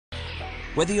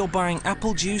Whether you're buying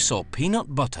apple juice or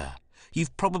peanut butter,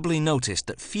 you've probably noticed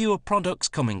that fewer products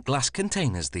come in glass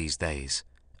containers these days,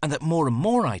 and that more and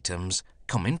more items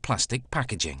come in plastic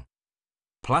packaging.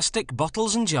 Plastic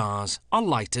bottles and jars are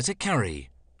lighter to carry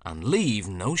and leave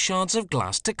no shards of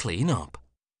glass to clean up.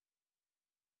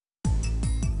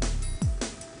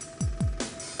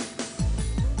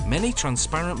 Many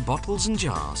transparent bottles and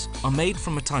jars are made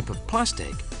from a type of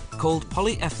plastic called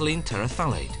polyethylene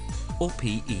terephthalate, or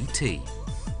PET.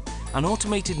 An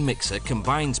automated mixer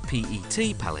combines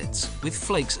PET pellets with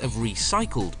flakes of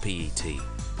recycled PET.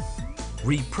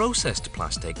 Reprocessed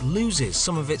plastic loses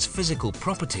some of its physical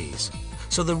properties,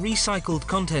 so the recycled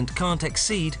content can't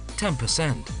exceed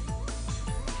 10%.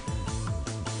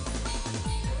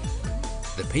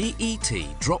 The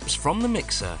PET drops from the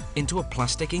mixer into a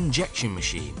plastic injection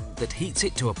machine that heats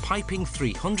it to a piping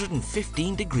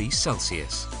 315 degrees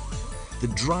Celsius. The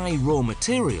dry raw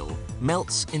material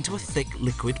melts into a thick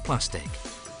liquid plastic.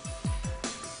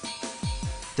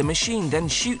 The machine then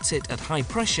shoots it at high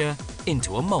pressure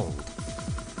into a mould.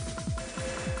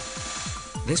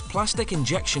 This plastic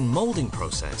injection moulding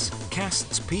process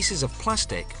casts pieces of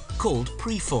plastic called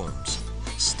preforms,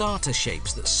 starter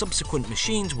shapes that subsequent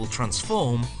machines will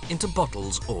transform into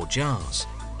bottles or jars.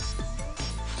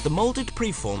 The moulded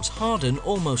preforms harden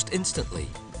almost instantly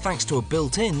thanks to a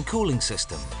built-in cooling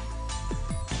system.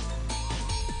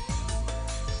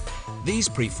 These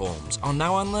preforms are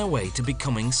now on their way to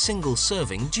becoming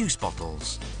single-serving juice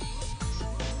bottles.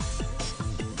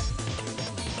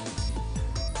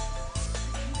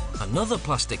 Another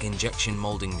plastic injection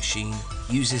moulding machine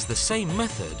uses the same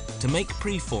method to make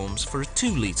preforms for a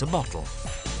 2-litre bottle.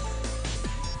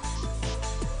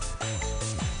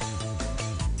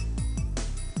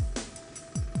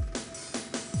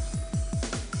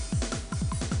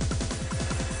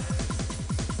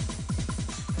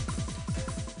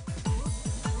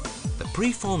 The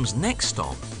preform's next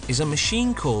stop is a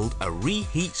machine called a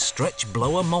reheat stretch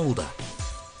blower moulder.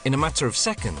 In a matter of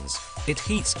seconds, it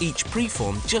heats each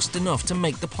preform just enough to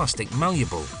make the plastic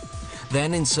malleable,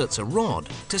 then inserts a rod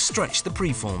to stretch the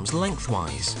preforms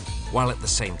lengthwise, while at the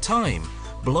same time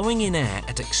blowing in air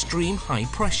at extreme high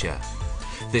pressure.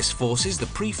 This forces the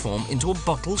preform into a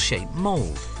bottle-shaped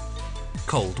mould.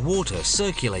 Cold water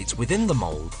circulates within the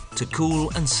mould to cool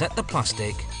and set the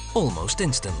plastic almost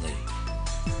instantly.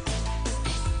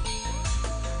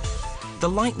 The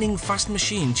lightning-fast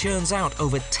machine churns out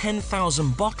over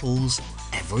 10,000 bottles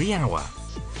every hour.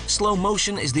 Slow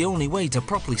motion is the only way to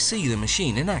properly see the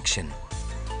machine in action.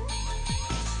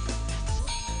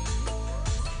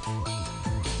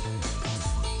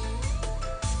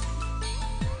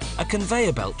 A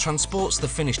conveyor belt transports the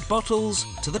finished bottles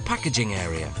to the packaging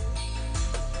area.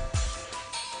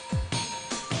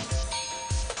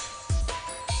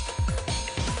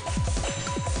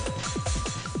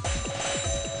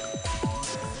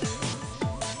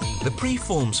 The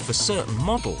preforms for certain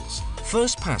models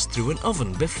first pass through an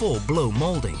oven before blow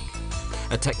moulding.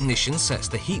 A technician sets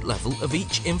the heat level of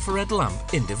each infrared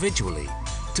lamp individually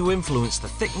to influence the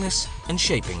thickness and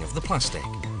shaping of the plastic.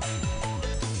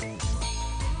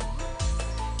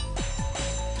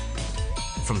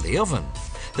 From the oven,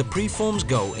 the preforms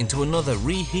go into another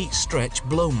reheat stretch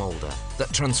blow moulder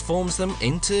that transforms them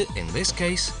into, in this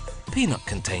case, peanut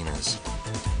containers.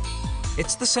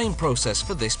 It's the same process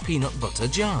for this peanut butter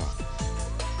jar.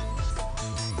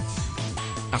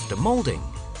 After moulding,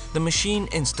 the machine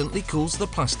instantly cools the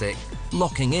plastic,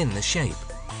 locking in the shape.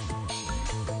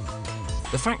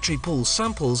 The factory pulls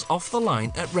samples off the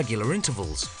line at regular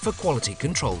intervals for quality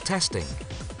control testing.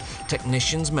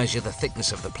 Technicians measure the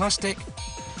thickness of the plastic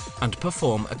and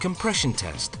perform a compression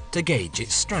test to gauge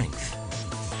its strength.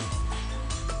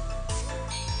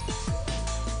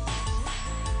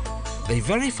 They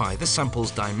verify the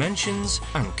sample's dimensions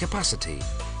and capacity.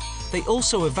 They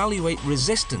also evaluate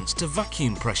resistance to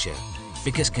vacuum pressure,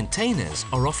 because containers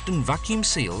are often vacuum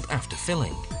sealed after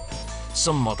filling.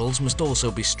 Some models must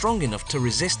also be strong enough to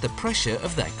resist the pressure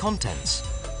of their contents,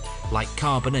 like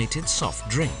carbonated soft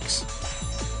drinks.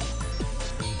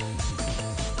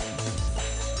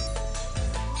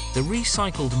 The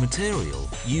recycled material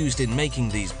used in making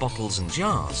these bottles and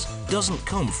jars doesn't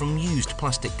come from used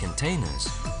plastic containers.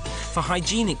 For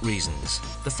hygienic reasons,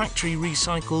 the factory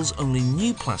recycles only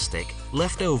new plastic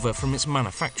left over from its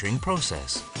manufacturing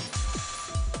process.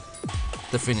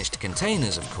 The finished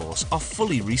containers, of course, are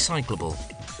fully recyclable,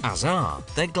 as are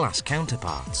their glass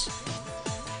counterparts.